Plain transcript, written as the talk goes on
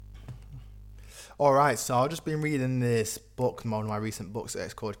All right, so I've just been reading this book, one of my recent books.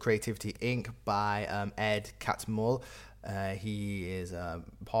 It's called Creativity Inc. by Ed Catmull. He is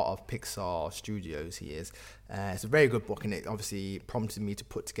part of Pixar Studios. He is. It's a very good book, and it obviously prompted me to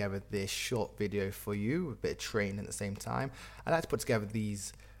put together this short video for you, with a bit of training at the same time. I like to put together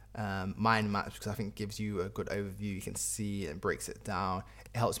these mind maps because I think it gives you a good overview. You can see it and breaks it down.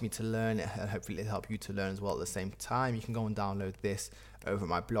 It helps me to learn, and hopefully it'll help you to learn as well at the same time. You can go and download this over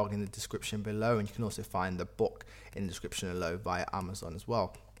my blog in the description below, and you can also find the book in the description below via Amazon as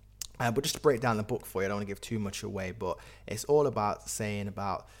well. But just to break down the book for you, I don't want to give too much away, but it's all about saying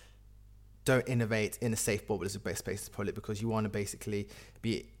about don't innovate in a safe bubble is the best place to put it, because you want to basically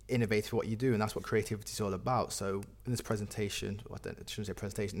be innovative in what you do, and that's what creativity is all about. So in this presentation,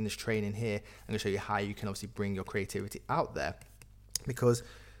 in this training here, I'm going to show you how you can obviously bring your creativity out there, because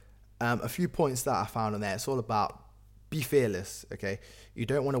a few points that I found on there, it's all about be fearless, okay? You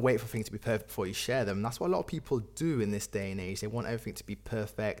don't want to wait for things to be perfect before you share them. And that's what a lot of people do in this day and age. They want everything to be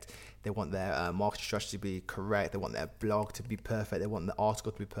perfect. They want their marketing strategy to be correct. They want their blog to be perfect. They want the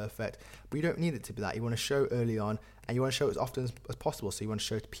article to be perfect. But you don't need it to be that. You want to show early on, and you want to show as often as possible. So you want to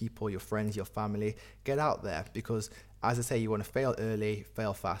show to people, your friends, your family. Get out there, because as I say, you want to fail early,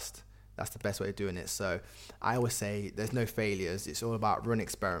 fail fast. That's the best way of doing it. So I always say there's no failures. It's all about running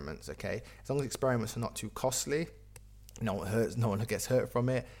experiments, okay? As long as experiments are not too costly, no one hurts, no one gets hurt from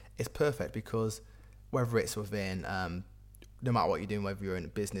it, it's perfect, because whether it's within, no matter what you're doing, whether you're in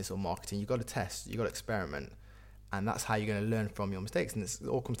business or marketing, you've got to test, you've got to experiment, and that's how you're going to learn from your mistakes. And it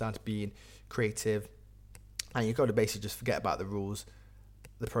all comes down to being creative, and you've got to basically just forget about the rules,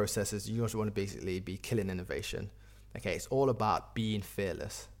 the processes. You also want to basically be killing innovation. Okay, it's all about being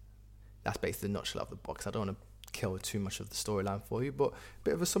fearless. That's basically the nutshell of the book. I don't want to kill too much of the storyline for you, but a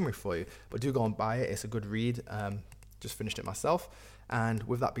bit of a summary for you. But do go and buy it. It's a good read. Just finished it myself. And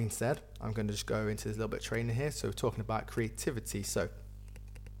with that being said, I'm going to just go into this little bit of training here. So we're talking about creativity. So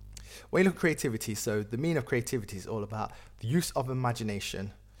when you look at creativity, so the meaning of creativity is all about the use of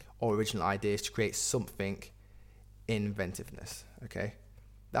imagination or original ideas to create something, inventiveness. Okay,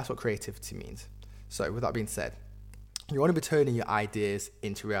 that's what creativity means. So with that being said, you want to be turning your ideas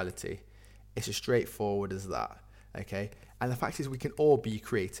into reality. It's as straightforward as that. Okay, and the fact is we can all be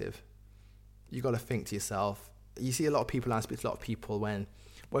creative. You got to think to yourself. You see a lot of people, and I speak to a lot of people,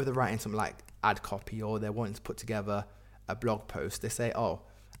 whether they're writing something like ad copy or they're wanting to put together a blog post, they say, "Oh,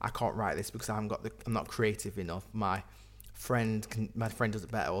 I can't write this because I'm not creative enough. My friend does it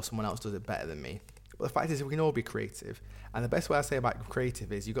better, or someone else does it better than me." But the fact is, we can all be creative, and the best way I say about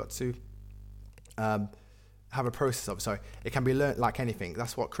creative is you got to have a process of it. Sorry, it can be learned like anything.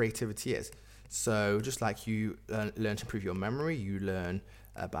 That's what creativity is. So just like you learn to improve your memory, you learn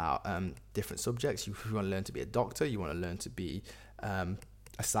about different subjects. You want to learn to be a doctor, you want to learn to be a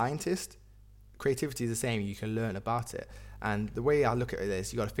scientist. Creativity is the same. You can learn about it. And the way I look at it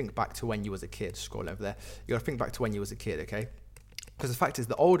is, you got to think back to when you was a kid. Scroll over there. You got to think back to when you was a kid, okay? Because the fact is,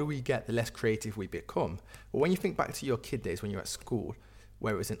 the older we get, the less creative we become. But when you think back to your kid days, when you're at school,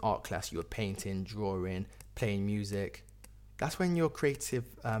 where it was in art class, you were painting, drawing, playing music. That's when your creativity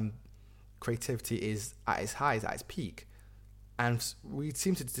is at its highs, at its peak. And we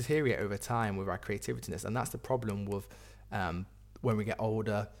seem to deteriorate over time with our creativeness, and that's the problem with when we get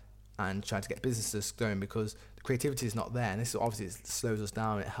older and trying to get businesses going, because the creativity is not there, and this obviously slows us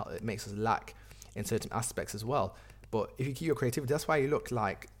down. It makes us lack in certain aspects as well. But if you keep your creativity, that's why you look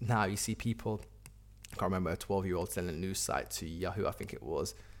like now. You see people, I can't remember, a 12-year-old selling a news site to Yahoo, I think it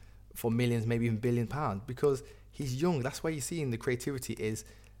was, for millions, maybe even £1 billion, because he's young. That's why you're seeing the creativity is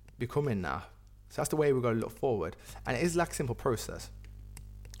becoming now. So that's the way we're going to look forward. And it is like a simple process.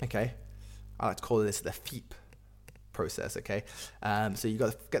 Okay? I like to call this the FEEP process, okay? So you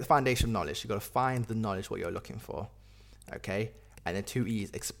got to get the foundation of knowledge. You got to find the knowledge, what you're looking for. Okay? And then 2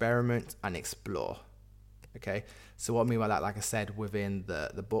 E's, experiment and explore. Okay? So what I mean by that, like I said, within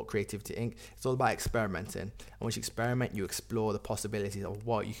the book Creativity Inc., it's all about experimenting. And once you experiment, you explore the possibilities of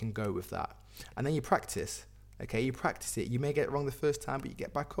what you can go with that. And then you practice. Okay? You practice it. You may get it wrong the first time, but you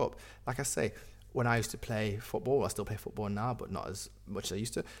get back up. Like I say, when I used to play football, I still play football now, but not as much as I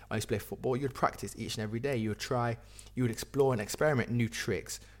used to. When I used to play football, you'd practice each and every day. You would explore and experiment new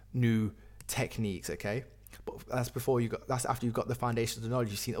tricks, new techniques, okay? But that's after you've got the foundations of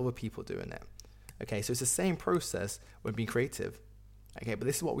knowledge, you've seen other people doing it. Okay, so it's the same process when being creative. Okay, but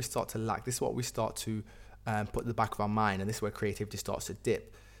this is what we start to lack. This is what we start to put in the back of our mind, and this is where creativity starts to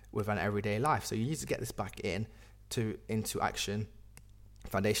dip with an everyday life. So you need to get this back into action.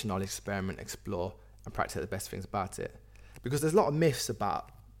 Foundation knowledge, experiment, explore, and practice the best things about it. Because there's a lot of myths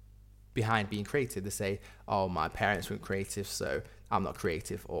behind being creative. They say, "Oh, my parents weren't creative, so I'm not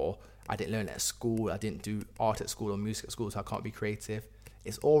creative, or I didn't learn it at school, I didn't do art at school or music at school, so I can't be creative.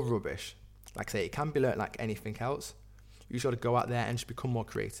 It's all rubbish. Like I say, it can be learned like anything else. You just got to go out there and just become more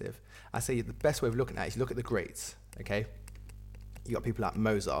creative. I say the best way of looking at it is you look at the greats, okay? You got people like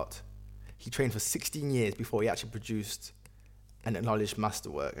Mozart. He trained for 16 years before he actually produced an acknowledged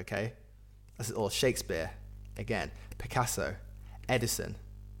masterwork, okay? That's all. Shakespeare, again. Picasso, Edison.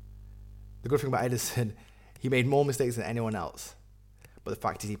 The good thing about Edison, he made more mistakes than anyone else. But the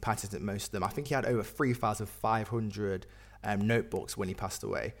fact is he patented most of them. I think he had over 3,500 notebooks when he passed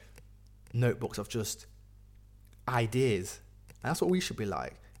away. Notebooks of just ideas. And that's what we should be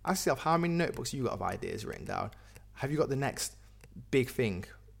like. Ask yourself, how many notebooks you got of ideas written down? Have you got the next big thing?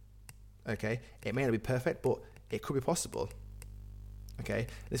 Okay? It may not be perfect, but it could be possible. Okay?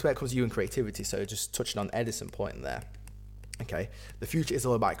 This is where it comes to you and creativity. So just touching on Edison point there. Okay, the future is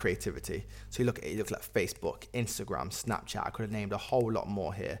all about creativity. So you look like Facebook, Instagram, Snapchat. I could have named a whole lot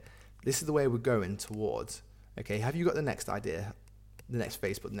more here. This is the way we're going towards. Okay, have you got the next idea, the next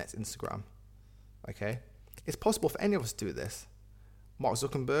Facebook, the next Instagram? Okay, it's possible for any of us to do this. Mark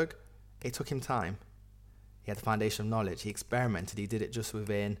Zuckerberg, it took him time. He had the foundation of knowledge. He experimented. He did it just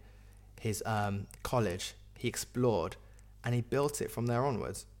within his college. He explored, and he built it from there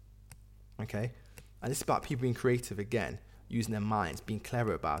onwards. Okay, and this is about people being creative again. Using their minds, being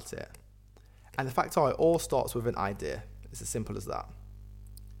clever about it. And the fact are, it all starts with an idea. It's as simple as that.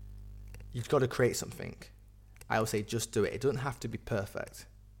 You've got to create something. I always say just do it. It doesn't have to be perfect.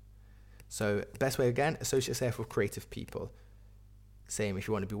 So best way again, associate yourself with creative people. Same, if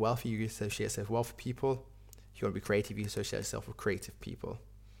you want to be wealthy, you associate yourself with wealthy people. If you want to be creative, you associate yourself with creative people.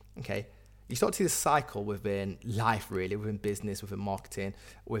 Okay? You start to see this cycle within life, really, within business, within marketing,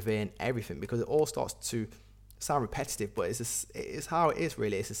 within everything, because it all starts to sound repetitive, but it's how it is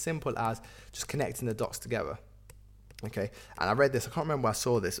really. It's as simple as just connecting the dots together. Okay, and I read this, I can't remember where I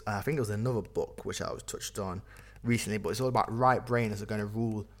saw this, I think it was another book which I was touched on recently, but it's all about right brainers are going to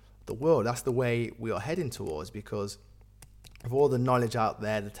rule the world. That's the way we are heading towards, because of all the knowledge out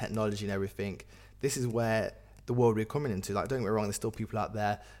there, the technology and everything, this is where the world we're coming into. Like, don't get me wrong, there's still people out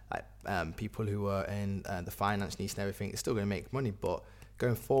there, like people who are in the finance niche and everything, it's still going to make money, but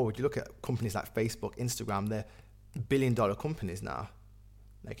going forward, you look at companies like Facebook, Instagram, they're billion-dollar companies now,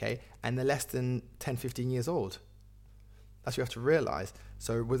 okay? And they're less than 10, 15 years old. That's what you have to realize.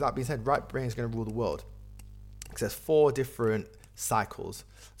 So with that being said, right brain is going to rule the world. Because there's 4 different cycles.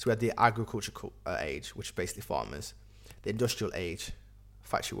 So we had the agricultural age, which is basically farmers, the industrial age,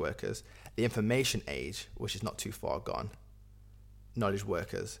 factory workers, the information age, which is not too far gone, knowledge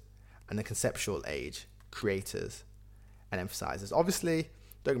workers, and the conceptual age, creators and emphasizers. Obviously,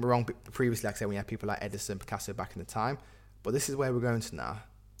 don't get me wrong, previously, like I said, we had people like Edison, Picasso back in the time, but this is where we're going to now.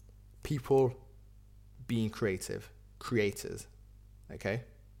 People being creative, creators, okay?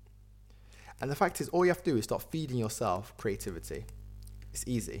 And the fact is, all you have to do is start feeding yourself creativity. It's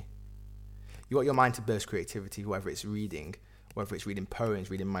easy. You want your mind to burst creativity, whether it's reading poems,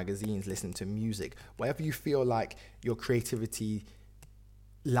 reading magazines, listening to music, whatever you feel like your creativity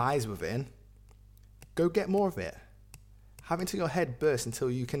lies within, go get more of it. Have it until your head bursts,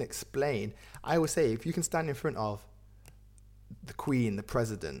 until you can explain. I always say, if you can stand in front of the Queen, the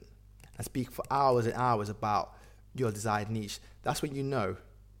President, and speak for hours and hours about your desired niche, that's when you know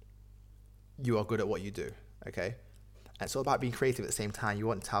you are good at what you do, okay? And it's all about being creative at the same time. You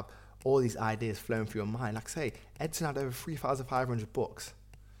want to have all these ideas flowing through your mind. Like I say, Edison had over 3,500 books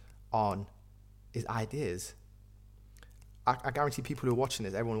on his ideas. I guarantee people who are watching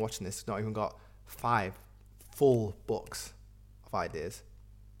this, everyone watching this, has not even got 5 full books of ideas,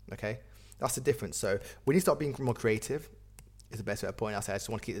 okay? That's the difference. So when you start being more creative, is the best way to point out. I just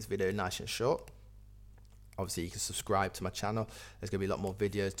want to keep this video nice and short. Obviously, you can subscribe to my channel. There's going to be a lot more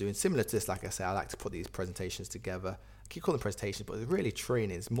videos doing similar to this. Like I say, I like to put these presentations together. I keep calling them presentations, but it's really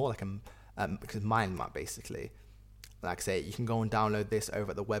training. It's more like a mind map, basically. Like I say, you can go and download this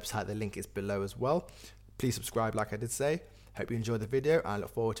over at the website. The link is below as well. Please subscribe, like I did say. Hope you enjoyed the video, and I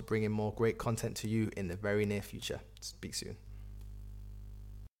look forward to bringing more great content to you in the very near future. Speak soon.